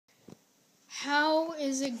How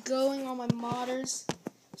is it going on my modders?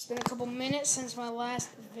 It's been a couple minutes since my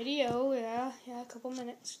last video. Yeah, a couple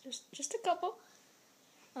minutes. Just a couple.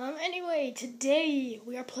 Anyway, today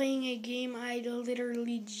we are playing a game I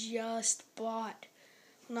literally just bought.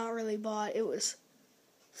 Not really bought, it was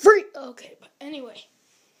free. Okay, but anyway.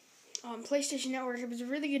 PlayStation Network, it was a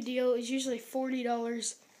really good deal. It was usually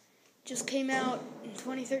 $40. Just came out in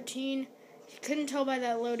 2013. You couldn't tell by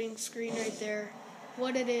that loading screen right there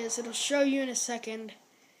what it is. It'll show you in a second.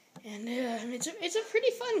 And it's a pretty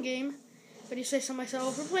fun game. What do you say so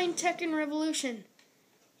myself? We're playing Tekken Revolution.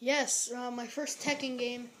 Yes, my first Tekken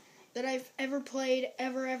game that I've ever played,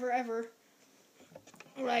 ever.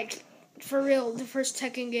 Like, for real, the first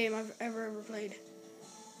Tekken game I've ever played.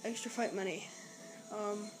 Extra fight money.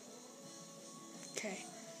 Okay.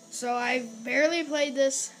 So I barely played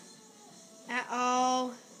this at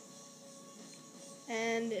all.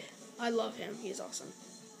 And I love him. He's awesome.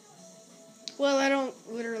 Well, I don't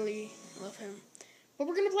literally love him. But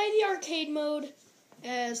we're going to play the arcade mode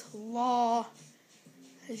as Law.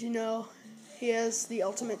 As you know, he has the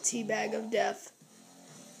ultimate teabag of death.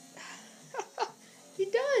 He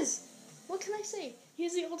does! What can I say? He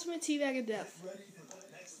has the ultimate teabag of death.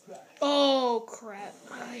 Oh, crap.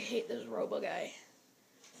 I hate this robo guy.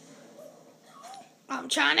 I'm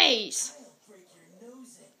Chinese.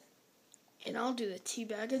 And I'll do the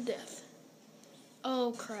teabag of death.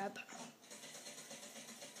 Oh, crap.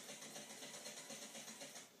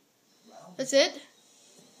 That's it?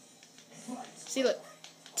 See, look.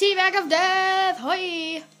 Teabag of death!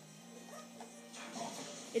 Hoi!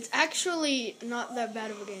 It's actually not that bad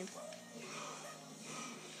of a game.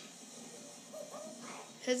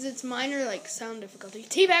 Has its minor, sound difficulty.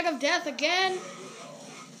 Teabag of death again!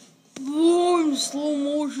 Boom! Slow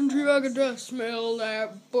motion teabag of death. Smell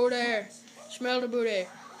that booty. Smell the booty.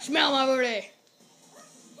 Smell my booty.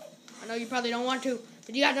 I know you probably don't want to,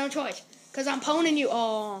 but you got no choice. Because I'm poning you.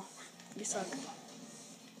 Oh, you suck.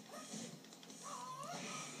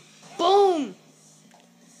 Boom!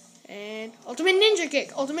 And ultimate ninja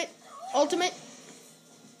kick. Ultimate.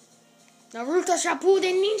 Naruto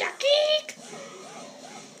Shippuden ninja kick!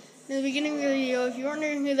 In the beginning of the video, if you're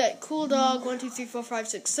wondering who that cool dog 1, 2, 3, 4, 5,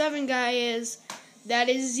 6, 7 guy is, that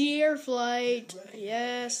is the Air Flight.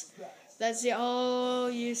 Yes. That's the. Oh,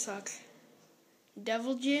 you suck.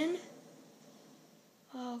 Devil Jin?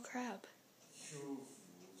 Oh, crap.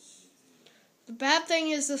 The bad thing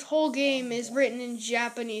is this whole game is written in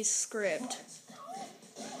Japanese script.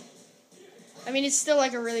 I mean, it's still a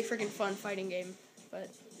really freaking fun fighting game, but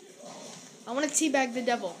I want to teabag the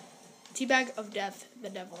devil. Teabag of death, the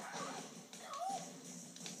devil.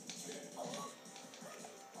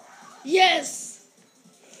 Yes!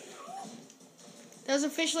 That was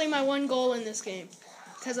officially my one goal in this game.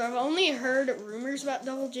 Because I've only heard rumors about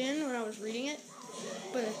Devil Jin when I was reading it.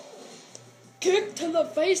 But kick to the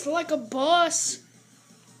face like a boss.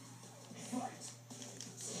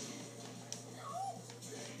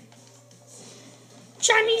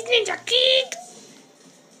 Chinese ninja kick!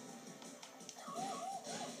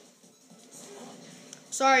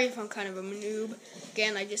 Sorry if I'm kind of a noob.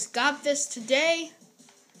 Again, I just got this today.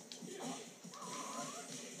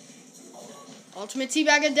 Ultimate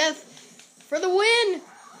teabag of death for the win!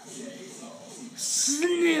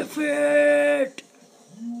 Sniff it!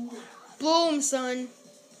 Boom, son.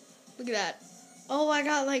 Look at that. Oh, I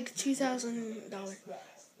got $2,000.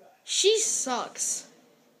 She sucks.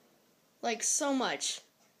 So much.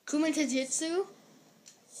 Kumatajitsu?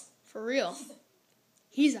 For real.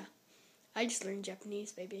 Hiza. I just learned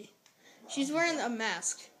Japanese, baby. She's wearing a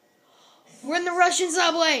mask. We're in the Russian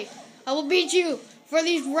subway. I will beat you for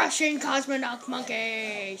these Russian cosmonaut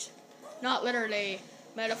monkeys. Not literally,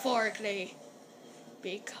 metaphorically.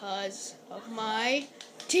 Because of my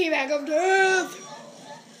teabag of death.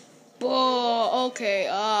 Boah, okay.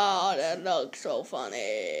 Ah, that looks so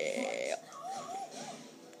funny.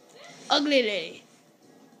 Ugly lady.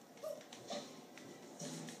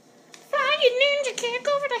 Flying ninja kick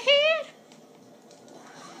over the head.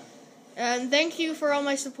 And thank you for all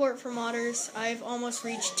my support for modders. I've almost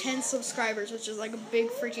reached 10 subscribers, which is a big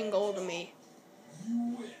freaking goal to me.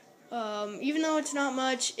 Even though it's not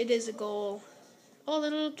much, it is a goal. All the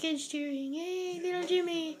little kids cheering, yay, little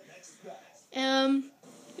Jimmy. It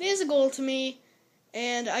is a goal to me,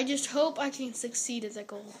 and I just hope I can succeed at that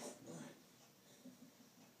goal.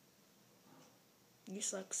 You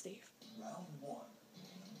suck, Steve.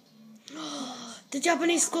 The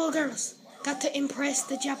Japanese schoolgirls. Got to impress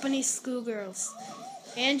the Japanese schoolgirls.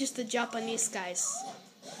 And just the Japanese guys.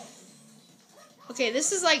 Okay,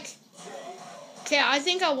 this is okay, I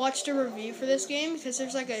think I watched a review for this game because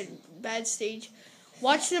there's a bad stage.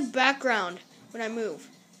 Watch the background. when I move.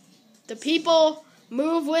 The people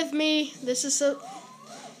move with me. This is so...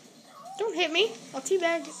 Don't hit me. I'll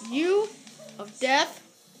teabag you of death.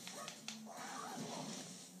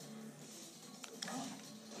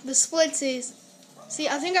 The splitsies. See,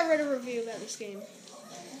 I think I read a review about this game.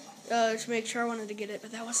 To make sure I wanted to get it,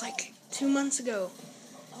 but that was like 2 months ago.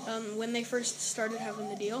 When they first started having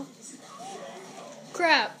the deal.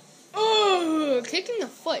 Crap. Oh, kicking the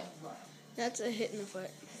foot. That's a hit in the foot.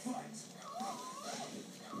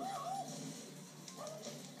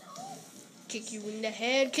 Kick you in the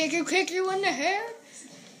head. Kick you in the head.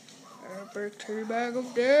 Epic teabag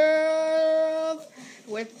of death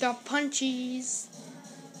with the punchies.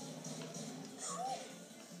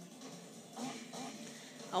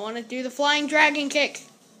 I want to do the flying dragon kick.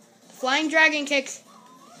 Flying dragon kick.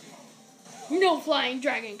 No flying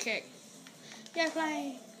dragon kick. Yeah,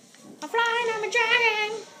 flying. I'm flying, I'm a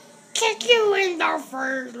dragon. Kick you in the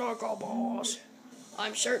face like a boss.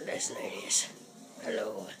 I'm shirtless, ladies.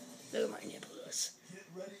 Hello. Look at my nipples.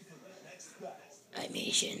 I'm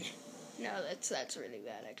Asian. No, that's really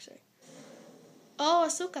bad, actually. Oh,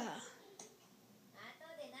 Asuka.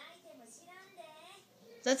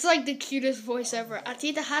 That's like the cutest voice ever.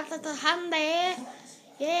 Atita hata hande.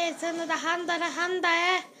 Yeah, it's under the handa the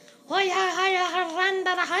hande. Oh yeah,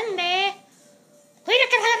 handa the hande. Oh yeah,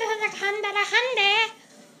 handa the hande.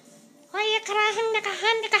 Oh yeah,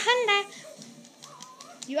 handa.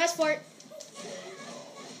 You asked for it.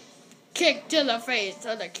 Kick to the face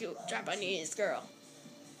of the cute Japanese girl.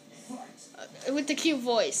 With the cute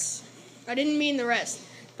voice. I didn't mean the rest,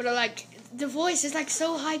 but the voice is like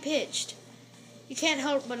so high pitched. You can't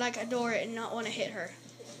help but like adore it and not want to hit her.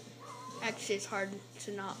 Actually, it's hard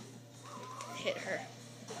to not hit her.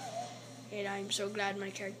 And I'm so glad my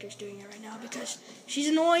character's doing it right now because she's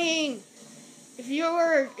annoying. If you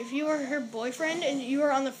were her boyfriend and you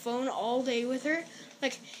were on the phone all day with her,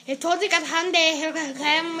 like oh,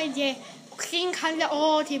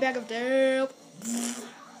 teabag of death,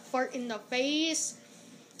 fart in the face.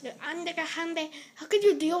 How could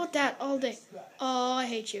you deal with that all day? Oh, I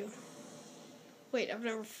hate you. Wait, I've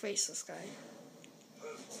never faced this guy.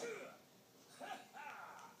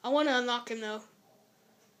 I want to unlock him, though.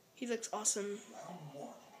 He looks awesome.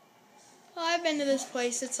 Oh, I've been to this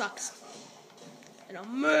place. It sucks. And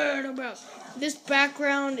I'm mad about this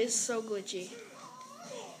background is so glitchy.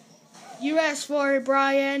 You asked for it,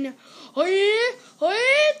 Brian. Oh,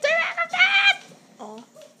 teabag of death! Oh.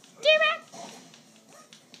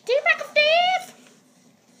 Teabag of death!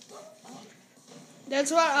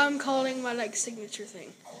 That's what I'm calling my signature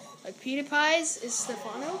thing. Like PewDiePie's is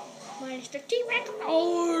Stefano. Mine is the teabag.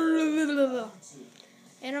 Oh,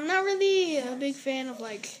 and I'm not really a big fan of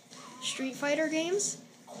Street Fighter games,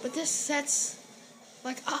 but this sets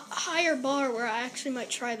a higher bar where I actually might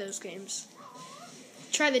try those games.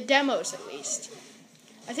 Try the demos at least.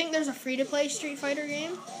 I think there's a free-to-play Street Fighter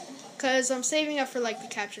game because I'm saving up for the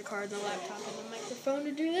capture card and the laptop and the microphone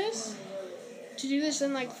to do this. To do this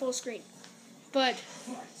in full screen. But,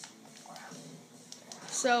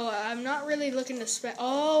 so I'm not really looking to spend.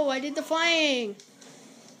 Oh, I did the flying.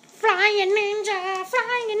 Flying ninja,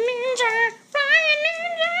 flying ninja, flying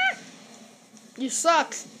ninja. You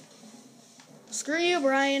suck. Screw you,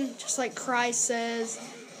 Brian. Just like Cry says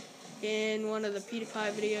in one of the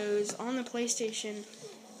PewDiePie videos on the PlayStation.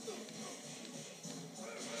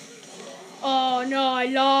 Oh no, I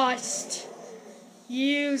lost.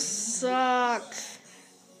 You suck.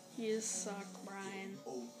 You suck, Brian.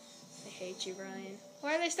 I hate you, Brian.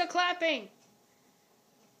 Why are they still clapping?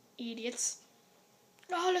 Idiots.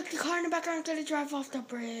 Oh, look, the car in the background going to drive off the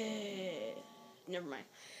bridge. Never mind.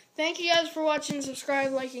 Thank you guys for watching.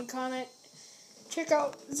 Subscribe, like, and comment. Check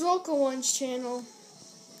out Zolka1's channel.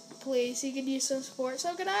 Please, he could use some support.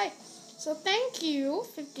 So could I. So thank you,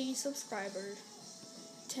 50 subscribers.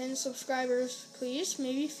 10 subscribers, please.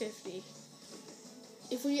 Maybe 50.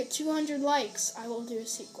 If we get 200 likes, I will do a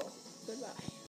sequel. Goodbye.